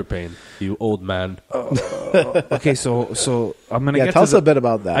shoulder pain, you old man? Okay, so I'm gonna Yeah, get tell to us a bit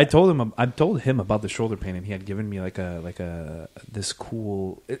about that. I told him about the shoulder pain, and he had given me like a this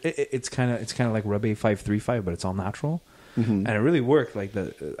cool. It's kind of like Rub A535, but it's all natural, and it really worked. Like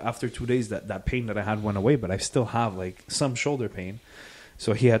after 2 days, that pain that I had went away, but I still have like some shoulder pain.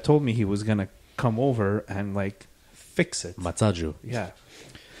 So he had told me he was gonna come over and like fix it. Massaju. Yeah.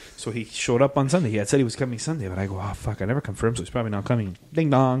 So he showed up on Sunday. He had said he was coming Sunday, but I go, oh, fuck, I never confirmed, so he's probably not coming. Ding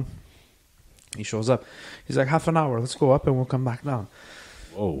dong. He shows up. He's like, half an hour. Let's go up and we'll come back down.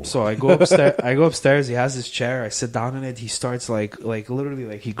 Whoa. So I go upstairs. He has his chair. I sit down in it. He starts like literally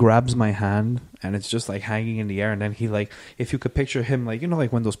like he grabs my hand and it's just like hanging in the air. And then he like, if you could picture him like, you know,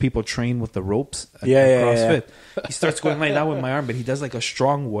 like when those people train with the ropes at CrossFit. He starts going like that with my arm, but he does like a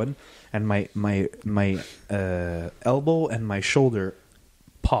strong one. And my elbow and my shoulder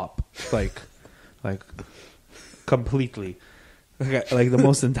pop like completely like the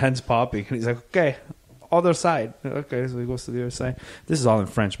most intense popping. And he's like, okay, other side. Okay, so he goes to the other side. This is all in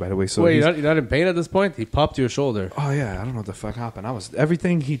French, by the way. So wait, you're not in pain at this point? He popped your shoulder. oh yeah, I don't know what the fuck happened.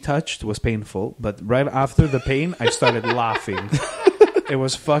 Everything he touched was painful, but right after the pain I started laughing. It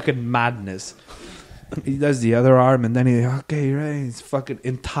was fucking madness. He does the other arm, and then okay, right. His fucking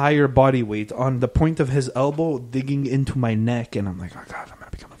entire body weight on the point of his elbow, digging into my neck, and I'm like, oh god,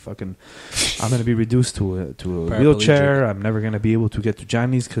 I'm gonna be reduced to a wheelchair. I'm never gonna be able to get to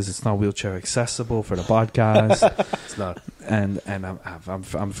Johnny's because it's not wheelchair accessible for the podcast. It's not. And I'm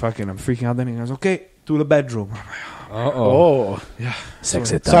freaking out. Then he goes, okay, to the bedroom. Oh, Yeah,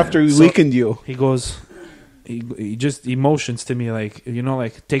 Sex it so after he weakened you, he goes, he motions to me like, you know,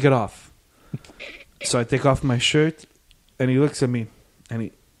 like take it off. So I take off my shirt, and he looks at me,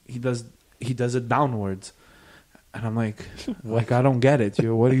 and he does it downwards, and I'm like I don't get it.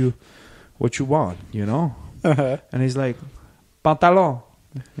 What you want, you know? And he's like, pantalon,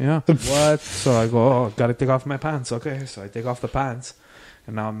 yeah. What? So I go, oh, gotta take off my pants. Okay, so I take off the pants,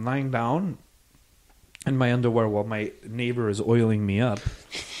 and now I'm lying down in my underwear while my neighbor is oiling me up,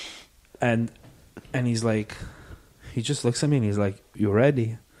 and he's like, he just looks at me and he's like, you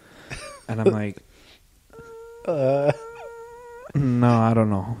ready? And I'm like, no, I don't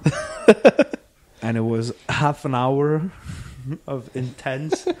know. And it was half an hour of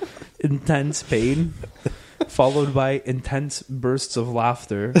intense pain, followed by intense bursts of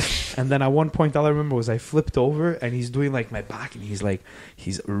laughter. And then at one point, all I remember was I flipped over and he's doing like my back, and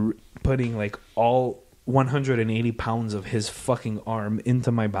he's putting like all 180 pounds of his fucking arm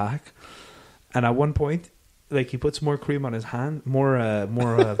into my back. And at one point, like he puts more cream on his hand, more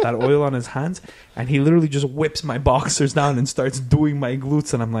that oil on his hands, and he literally just whips my boxers down and starts doing my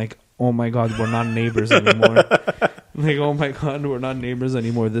glutes, and I'm like, oh my god, we're not neighbors anymore. Like, oh my god, we're not neighbors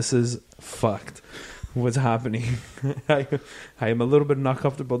anymore. This is fucked. What's happening? I am a little bit not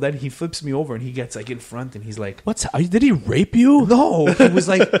comfortable. Then he flips me over and he gets like in front and he's like, Did he rape you? no, he was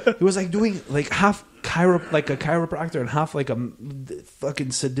like doing like half like a chiropractor and half like a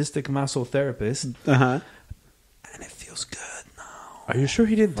fucking sadistic massotherapist. And it feels good now. Are you sure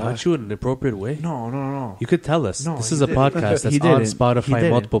he didn't touch you in an appropriate way? No. You could tell us. No, This he is a didn't. podcast that's He on didn't. He Spotify,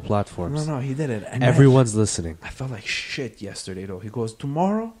 didn't. multiple platforms. No, he didn't. And Everyone's listening. I felt like shit yesterday, though. He goes,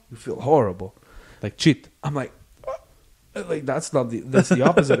 tomorrow you feel horrible. Like cheat. I'm like that's the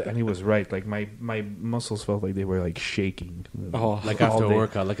opposite. And he was right. Like my muscles felt like they were like shaking. Like after a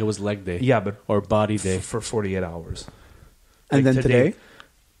workout, like it was leg day. Yeah, but or body day. for 48 hours. and Like then today,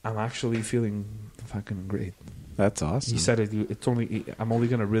 I'm actually feeling fucking great. that's awesome. He said I'm only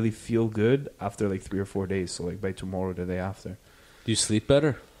gonna really feel good after like 3 or 4 days. So like by tomorrow, the day after. Do you sleep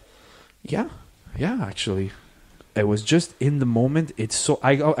better? Yeah, actually, it was just in the moment. It's so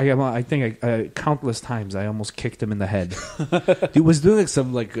I think countless times I almost kicked him in the head. He was doing like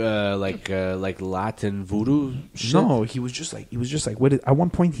some like Latin voodoo shit. No, he was just like what? At one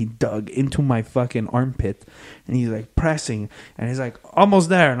point, he dug into my fucking armpit, and he's like pressing, and he's like almost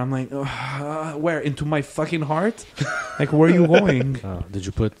there, and I'm like, where? Into my fucking heart? Like, where are you going? Did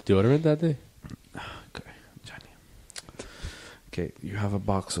you put deodorant that day? Okay, Johnny. Okay, you have a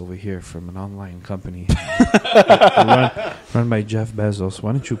box over here from an online company run by Jeff Bezos.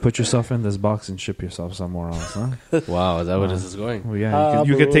 Why don't you put yourself in this box and ship yourself somewhere else, huh? Wow, is that where this is going? Well, yeah,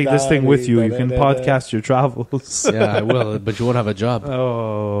 you can take this thing with you. You can podcast your travels. Yeah, I will, but you won't have a job.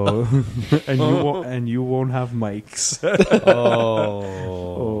 Oh, and you won't have mics.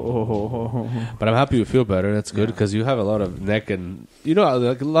 But I'm happy you feel better. That's good because you have a lot of neck and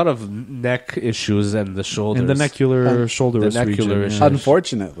like a lot of neck issues and the shoulders and the necular shoulder region. Issues.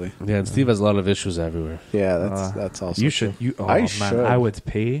 Unfortunately. Yeah, and Steve has a lot of issues everywhere. Yeah, that's also. You should. I would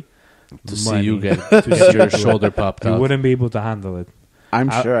pay to see you get your shoulder popped out. You wouldn't be able to handle it. I'm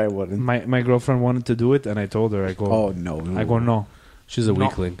sure I wouldn't. My girlfriend wanted to do it, and I told her, I go, oh no. I go, no. She's a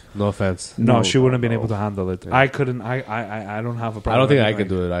weakling. No offense. No, she wouldn't have been able to handle it. Yeah. I couldn't. I don't have a problem. I don't think I could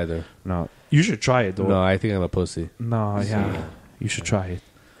do it either. No, you should try it though. No, I think I'm a pussy. No, yeah, you should try it.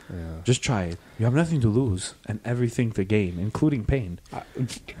 Yeah. Just try it. You have nothing to lose and everything to gain, including pain.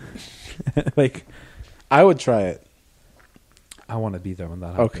 Like, I would try it. I want to be there when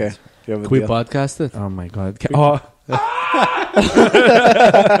that happens. Okay. Can we podcast it? Oh my god.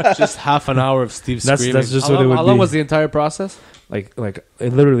 Just half an hour of Steve screaming. That's just how what it would be. How long was the entire process? Like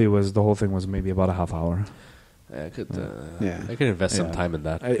it literally was. The whole thing was maybe about a half hour. Yeah, I could invest some Yeah. time in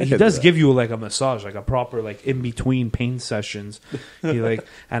that. He does give you like a massage, like a proper like in between pain sessions. He like,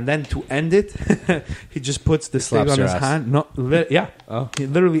 and then to end it, he just puts this thing Slaps on your his ass. hand. No, yeah. Oh. He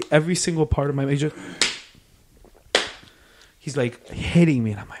literally every single part of my. He's like hitting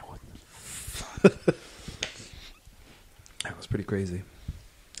me, and I'm like, what the fuck? That was pretty crazy.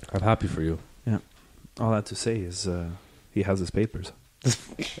 I'm happy for you. Yeah. All that to say is he has his papers.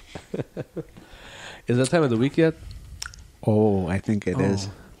 Is that time of the week yet? Oh, I think it is.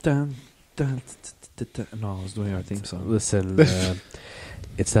 Dun, dun, no, I was doing our theme song. Listen,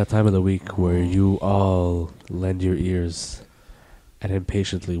 it's that time of the week where you all lend your ears and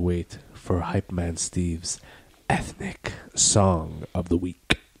impatiently wait for Hype Man Steve's ethnic song of the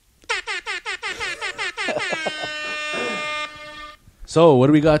week. So, what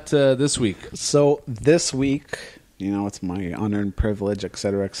do we got this week? So this week, it's my honor and privilege,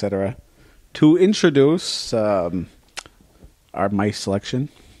 etc., to introduce my selection.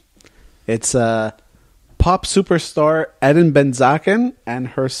 It's pop superstar Eden Benzaken and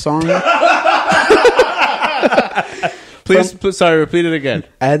her song. Please, sorry, repeat it again.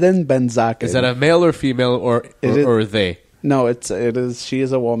 Eden Benzaken. Is that a male or female or they? No, it is. She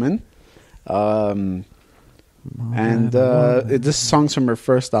is a woman. This song's from her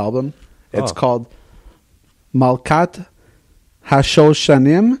first album. It's called Malkat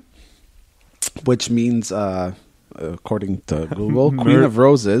Hashoshanim, which means, according to Google, Queen of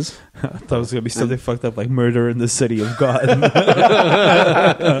Roses. I thought it was going to be something fucked up like Murder in the City of God.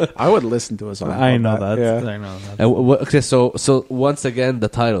 I would listen to a song. I know that. Yeah. I know that. Okay, so once again, the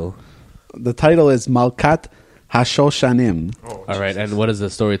title. The title is Malkat Hashoshanim. All right, and what does the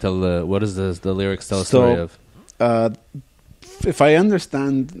story tell? What does the lyrics tell a story of? If I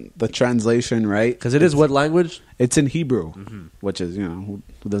understand the translation right, Because it is what language? it's in Hebrew, which is who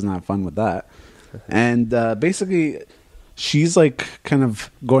doesn't have fun with that. And basically, she's like kind of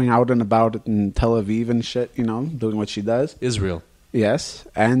going out and about in Tel Aviv and shit, doing what she does. Israel. Yes,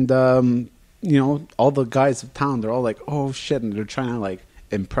 and all the guys of town, they're all like, "Oh shit," and they're trying to like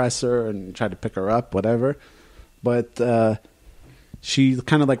impress her and try to pick her up, whatever. But she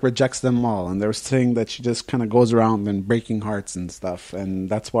kind of like rejects them all, and they're saying that she just kind of goes around and breaking hearts and stuff, and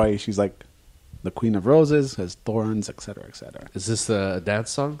that's why she's like the Queen of Roses, has thorns, etc., etc. Is this a dance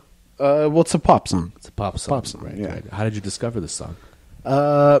song? Well, it's a pop song. It's a pop song. Pop song, right? yeah. Right. How did you discover this song?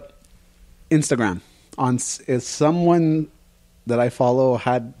 Instagram. Is someone that I follow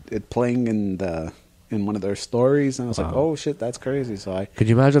had it playing in one of their stories, and I was like, "Oh shit, that's crazy!" So I could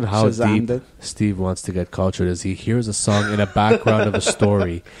you imagine how Shazammed deep it. Steve wants to get cultured? As he hears a song in a background of a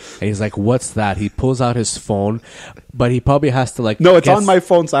story, and he's like, "What's that?" He pulls out his phone, but he probably has to like. No, it's on my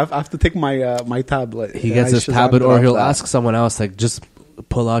phone, so I have to take my my tablet. He gets his tablet, or he'll ask someone else, like, just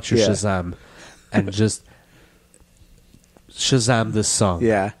pull out your Shazam, and just Shazam this song.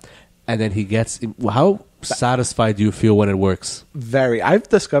 Yeah. And then he gets... How satisfied do you feel when it works? Very. I've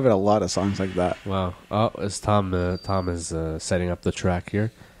discovered a lot of songs like that. Wow. Oh, it's Tom is setting up the track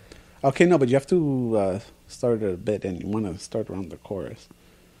here. Okay, no, but you have to start it a bit, and you want to start around the chorus.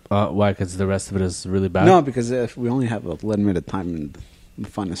 Why? Because the rest of it is really bad? No, because if we only have a limited time, and the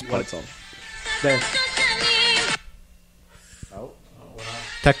funnest part's all there.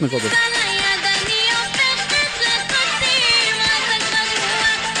 Technical.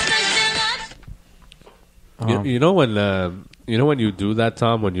 You know when You know when you do that,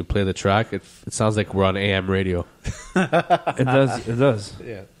 Tom, when you play the track, it sounds like we're on AM radio. It does. It does.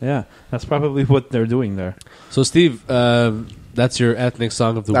 Yeah. Yeah. That's probably what they're doing there. So, Steve, that's your ethnic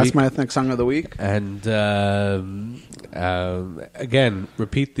song of the week. That's my ethnic song of the week. And again,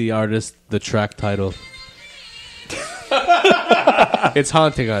 repeat the artist, the track title. It's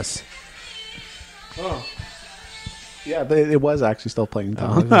haunting us. Oh. Yeah, it was actually still playing,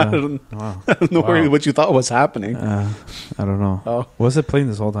 Tom. Oh, I don't know what you thought was happening. I don't know. Oh. Was it playing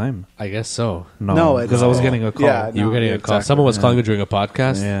this whole time? I guess so. No, because I was getting a call. Yeah, You were getting a call. exactly. Someone was calling you during a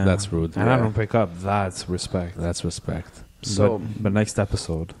podcast? Yeah. That's rude. And I don't pick up. That's respect. That's respect. So- but next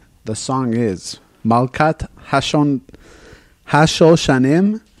episode. The song is Malkat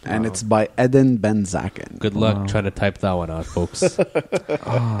Hashoshanim, and it's by Eden Ben Zaken. Good luck trying to type that one out, folks.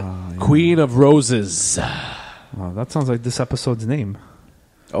 Yeah. Queen of Roses. Wow, that sounds like this episode's name.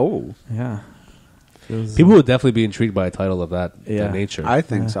 Oh, Yeah. People would definitely be intrigued by a title of that nature. I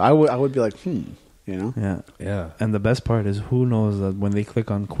think so. I would be like, Yeah. yeah. And the best part is, who knows that when they click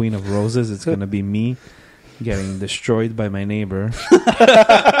on Queen of Roses, it's going to be me getting destroyed by my neighbor.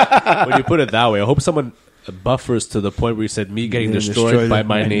 When you put it that way, I hope someone buffers to the point where you said me getting destroyed by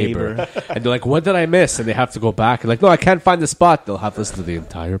my neighbor. And they're like, what did I miss? And they have to go back and like, no, I can't find the spot. They'll have to listen to the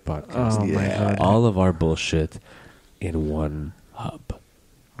entire podcast. Oh, my God. All of our bullshit in one hub.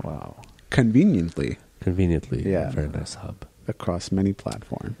 Wow. conveniently Conveniently. Yeah. Very nice hub. across many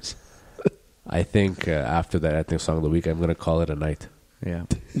platforms. I think after that ethnic song of the week, I'm going to call it a night. Yeah.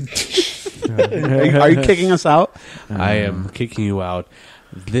 Are you kicking us out? I am kicking you out.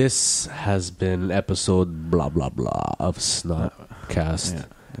 This has been episode blah blah blah of Snobcast, Yeah.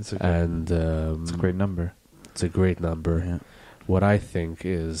 It's a great number. It's a great number. Yeah. What I think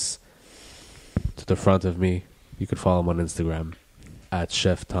is, to the front of me, you could follow him on Instagram at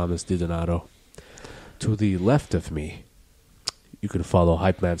Chef Thomas DiDonato. To the left of me, you can follow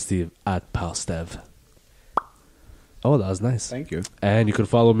Hype Man Steve at Palstev. Oh, that was nice. Thank you. And you can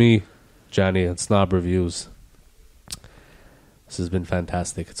follow me, Johnny, at Snob Reviews. This has been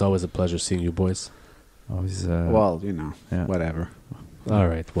fantastic. It's always a pleasure seeing you boys. Always. Well, yeah. whatever. All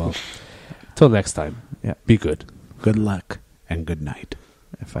right. Well, till next time. Yeah. Be good. Good luck and good night.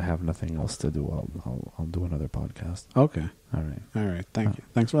 If I have nothing else to do, I'll do another podcast. Okay. All right. All right. Thank you.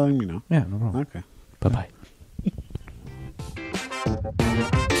 Thanks for letting me know. Yeah, no problem. Okay. Bye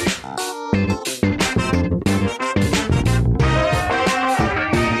bye.